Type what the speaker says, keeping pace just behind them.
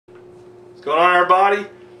What's going on, everybody?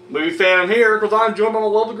 Movie fan here, because I'm joined by my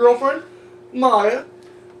lovely girlfriend, Maya.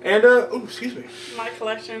 And, excuse me. My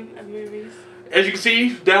collection of movies. As you can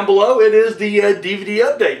see down below, it is the DVD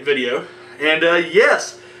update video. And,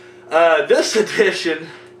 yes, this edition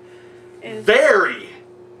is very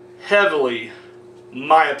heavily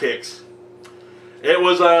Maya picks. It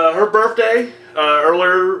was her birthday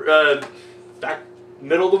earlier, back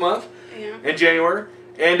middle of the month, in January.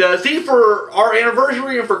 And see, for our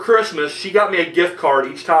anniversary and for Christmas, she got me a gift card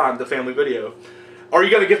each time, the family video. Or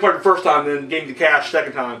you got a gift card the first time, then gave me the cash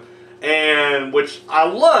second time. And, which I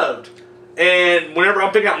loved. And whenever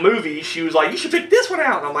I'm picking out movies, she was like, you should pick this one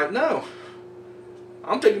out. And I'm like, no.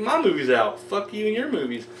 I'm picking my movies out. Fuck you and your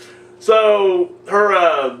movies. So,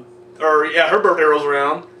 her birthday rolls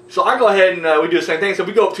around. So I go ahead and we do the same thing. So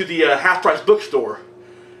we go up to the Half Price bookstore.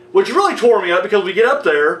 Which really tore me up because we get up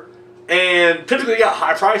there. And typically they got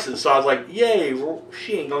high prices, so I was like, yay, well,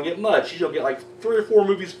 she ain't gonna get much. She's gonna get like 3 or 4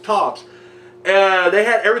 movies tops. They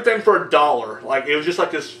had everything for $1. Like, it was just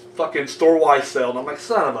like this fucking store-wide sale. And I'm like,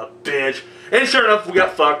 son of a bitch. And sure enough, we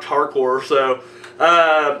got fucked hardcore. So,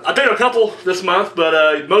 I picked a couple this month,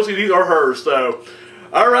 but mostly these are hers. So,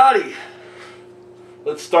 alrighty.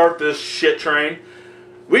 Let's start this shit train.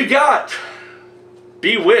 We got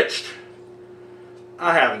Bewitched.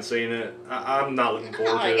 I haven't seen it. I'm not looking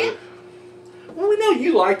forward to it. Well, we know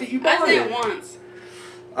you liked it. You bought it. I seen it once.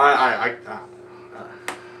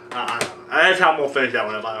 That's how I'm going to finish that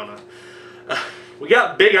one up. I don't know. We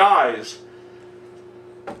got Big Eyes.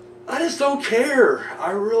 I just don't care.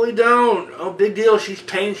 I really don't. Oh, big deal. She's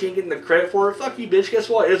paying. She ain't getting the credit for it. Fuck you, bitch. Guess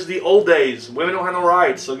what? It's the old days. Women don't have no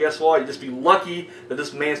rights. So guess what? You just be lucky that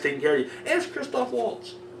this man's taking care of you. And it's Christoph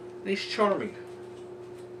Waltz. And he's charming.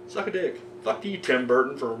 Suck a dick. Fuck you, Tim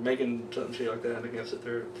Burton, for making something shit like that. I can't sit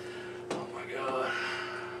there. Oh my god.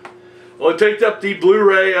 Well, I picked up the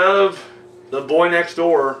Blu-ray of The Boy Next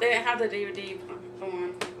Door. They didn't have the DVD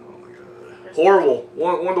on. Oh my god. Horrible.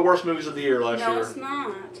 One of the worst movies of the year last year. No, it's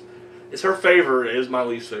not. It's her favorite. It is my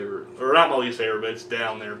least favorite. Or not my least favorite, but it's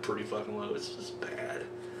down there pretty fucking low. It's just bad.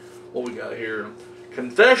 What we got here?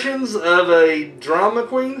 Confessions of a Drama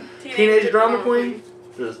Queen? Teenage Drama Queen?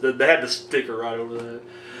 They had the sticker right over that.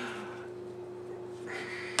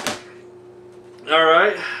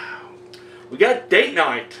 Alright, we got Date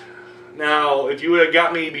Night. Now, if you would have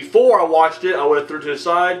got me before I watched it, I would have threw it to the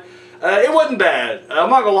side. It wasn't bad. I'm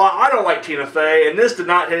not gonna lie, I don't like Tina Fey, and this did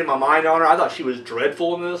not hit my mind on her. I thought she was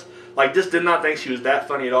dreadful in this. Like, just did not think she was that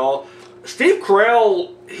funny at all. Steve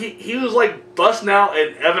Carell, he was like busting out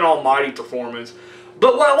an Evan Almighty performance.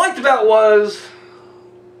 But what I liked about was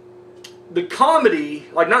the comedy,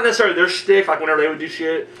 like not necessarily their shtick, like whenever they would do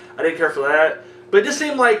shit. I didn't care for that. But it just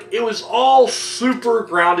seemed like it was all super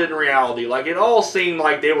grounded in reality. Like, it all seemed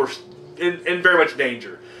like they were in very much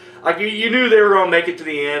danger. Like, you knew they were going to make it to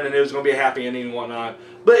the end and it was going to be a happy ending and whatnot.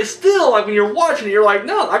 But it's still, like, when you're watching it, you're like,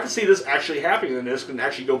 no, I can see this actually happening and this can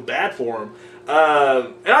actually go bad for him.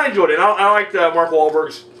 And I enjoyed it. I liked Mark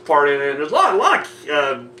Wahlberg's part in it. There's a lot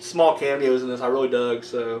of small cameos in this I really dug.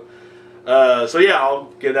 So yeah,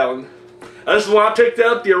 I'll give that one. This is one I picked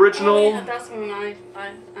up, the original. Oh, yeah, that's one I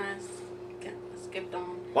skipped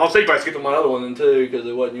on. Well, I'll say you probably skipped on my other one then too, because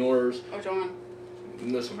it wasn't yours. Which one?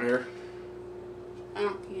 And this one here.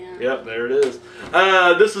 Oh, yeah. Yep, there it is.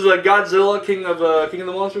 This is a Godzilla, King of the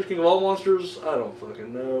Monsters, King of all monsters. I don't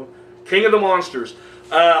fucking know. King of the Monsters.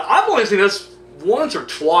 I've only seen this once or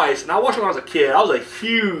twice, and I watched it when I was a kid. I was a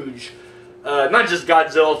huge, not just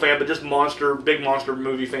Godzilla fan, but just big monster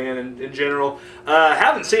movie fan in general.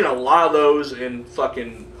 Haven't seen a lot of those in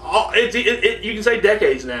fucking. You can say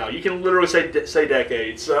decades now. You can literally say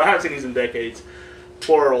decades. So I haven't seen these in decades,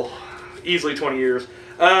 plural, easily 20 years.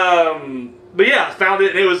 But yeah, I found it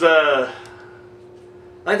and it was I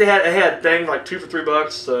think they had things like 2 for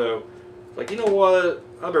 $3. So like, you know what?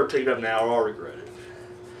 I better pick it up now or I'll regret it.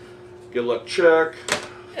 Good luck, Chuck.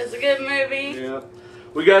 It's a good movie. Yeah.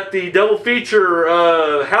 We got the double feature,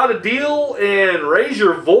 How to Deal and Raise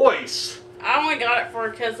Your Voice. I only got it for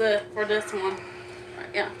this one.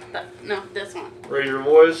 Yeah, this one. Raise Your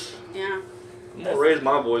Voice? Yeah. I'm going to raise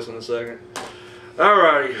my voice in a second.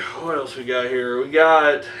 Alrighty, what else we got here? We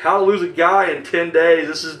got How to Lose a Guy in 10 Days.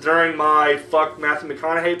 This is during my fuck Matthew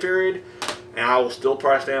McConaughey period, and I will still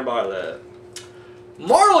probably stand by that.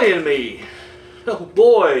 Marley and Me. Oh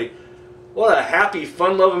boy. What a happy,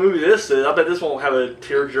 fun-loving movie this is. I bet this won't have a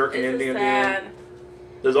tear-jerking ending at the end.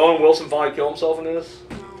 Does Owen Wilson finally kill himself in this?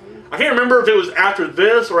 I can't remember if it was after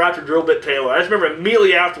this or after Drill Bit Taylor. I just remember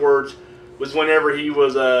immediately afterwards was whenever he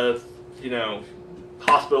was, you know,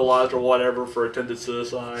 hospitalized or whatever for attempted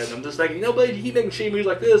suicide. And I'm just thinking, you know, buddy, you keep making shitty movies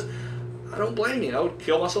like this, I don't blame you. I would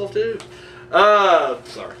kill myself too.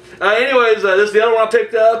 Sorry. Anyways, this is the other one I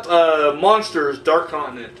picked up. Monsters, Dark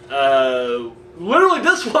Continent. Literally,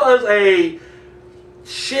 this was a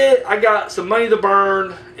shit. I got some money to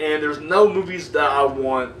burn, and there's no movies that I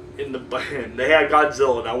want in the band. They had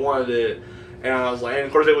Godzilla, and I wanted it. And I was like, and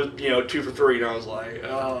of course it was, 2 for $3, and I was like,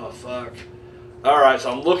 oh, fuck. Alright,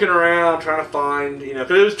 so I'm looking around, trying to find,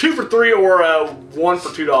 because it was 2 for $3 or 1 for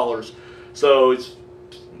 $2. So it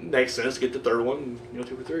makes sense to get the third one, 2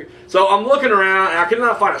 for $3. So I'm looking around, and I could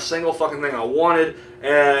not find a single fucking thing I wanted,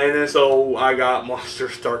 and then so I got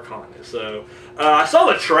Monsters Dark Continent. So I saw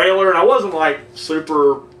the trailer, and I wasn't like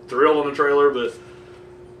super thrilled on the trailer, but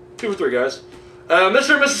 2 for $3, guys.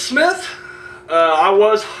 Mr. and Mrs. Smith. I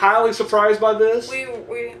was highly surprised by this. We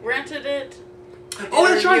rented it. Oh,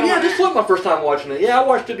 that's right. Yeah, this wasn't my first time watching it. Yeah, I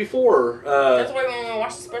watched it before. That's why when we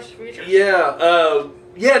watched the special features. Yeah.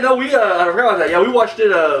 Yeah. No, we. I forgot about that. Yeah, we watched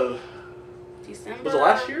it. December. Was it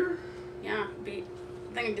last year? Yeah, I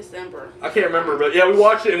think December. I can't remember, but yeah, we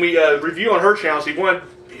watched it and we review on her channel. So if you want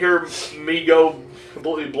to hear me go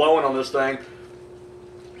completely blowing on this thing,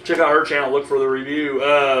 check out her channel. Look for the review.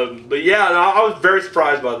 But yeah, no, I was very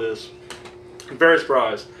surprised by this. Very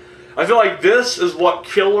surprised. I feel like this is what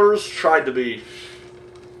Killers tried to be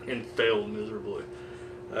and failed miserably.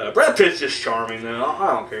 Brad Pitt's just charming though.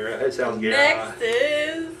 I don't care. It sounds good. Next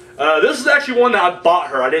is... this is actually one that I bought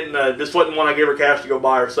her. I didn't. This wasn't one I gave her cash to go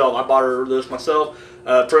buy herself. I bought her this myself.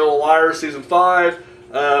 Pretty Little Liars season 5.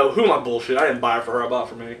 Who am I bullshit? I didn't buy it for her. I bought it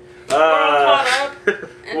for me. We're all caught up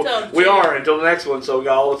until we are until the next one. So we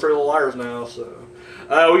got all the Pretty Little Liars now. So.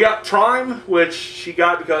 We got Prime, which she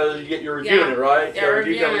got because you're reviewing it, right? Yeah,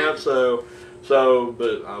 review coming up, so,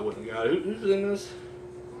 but I wouldn't have got it. Who's in this?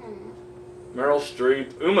 Meryl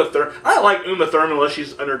Streep, Uma Thurman. I don't like Uma Thurman unless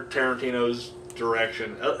she's under Tarantino's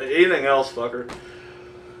direction. Anything else, fucker.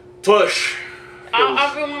 Push.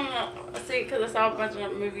 I've been wanting to see because I saw a bunch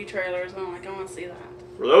of movie trailers and I'm like, I want to see that.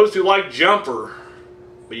 For those who like Jumper,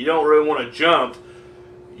 but you don't really want to jump,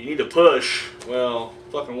 you need to push. Well,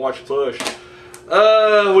 fucking watch Push.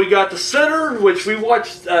 We got The Sitter, which we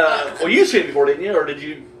watched, well, you seen it before, didn't you? Or did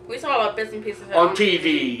you? We saw a lot of bits and pieces on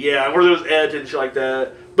TV, yeah, where there was edit and shit like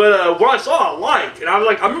that. But what I saw, I liked. And I was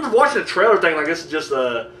like, I remember watching the trailer thing, like, this is just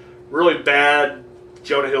a really bad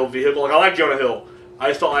Jonah Hill vehicle. Like, I like Jonah Hill. I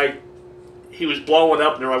just felt like he was blowing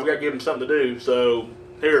up, and they're like, we gotta give him something to do, so,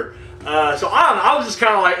 here. So, I don't know, I was just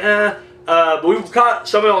kind of like, but we caught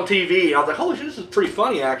some of it on TV, and I was like, holy shit, this is pretty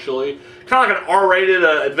funny, actually. Kind of like an R-rated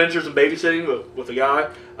Adventures in Babysitting with a guy.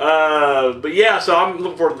 But yeah, so I'm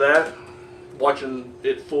looking forward to that. Watching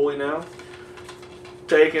it fully now.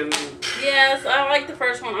 Taking... Yes, I like the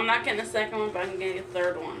first one. I'm not getting the second one, but I can get a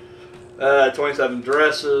third one. 27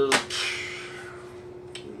 Dresses.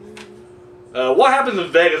 What Happens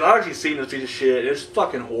in Vegas? I've actually seen this piece of shit. It's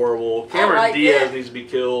fucking horrible. Cameron Diaz needs to be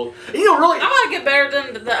killed. And, really... I want to get better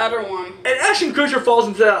than the other one. And Ashton Kutcher falls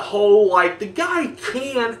into that whole, like, the guy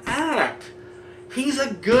can act. He's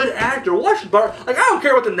a good actor. Watch I don't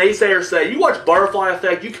care what the naysayers say. You watch Butterfly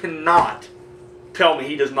Effect, you cannot tell me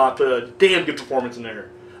he does not put a damn good performance in there.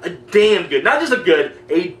 A damn good. Not just a good,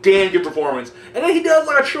 a damn good performance. And then he does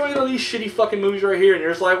like a trillion of these shitty fucking movies right here, and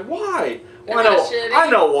you're just like, why? Well, I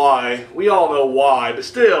know why. We all know why, but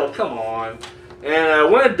still, come on.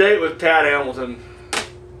 And went a date with Tad Hamilton.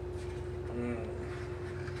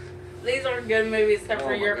 These are good movies except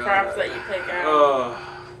for your props that you pick out.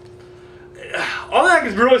 All I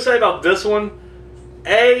can really say about this one,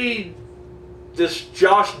 this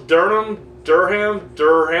Josh Durhamel,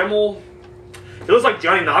 he looks like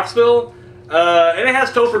Johnny Knoxville, and it has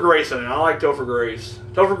Topher Grace in it. I like Topher Grace.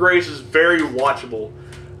 Topher Grace is very watchable,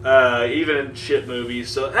 even in shit movies.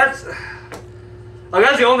 So that's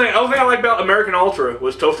the only thing I like about American Ultra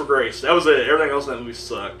was Topher Grace. That was it. Everything else in that movie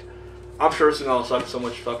sucked. I'm sure it's gonna suck so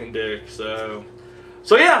much fucking dick. So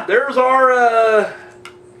yeah, there's our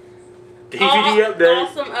DVD update.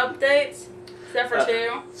 Awesome updates, except for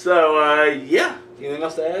 2. So yeah, anything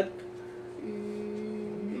else to add?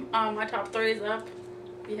 My top 3 is up.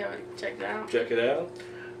 If you haven't checked it out. Check it out.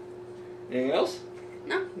 Anything else?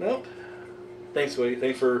 No. Nope. Thanks, sweetie.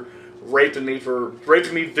 Thanks for raping me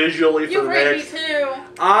visually for the next. You raped me too.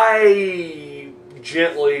 I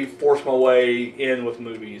gently force my way in with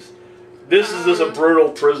movies. This is just a brutal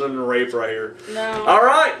prison rape right here. No. All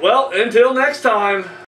right. Well, until next time.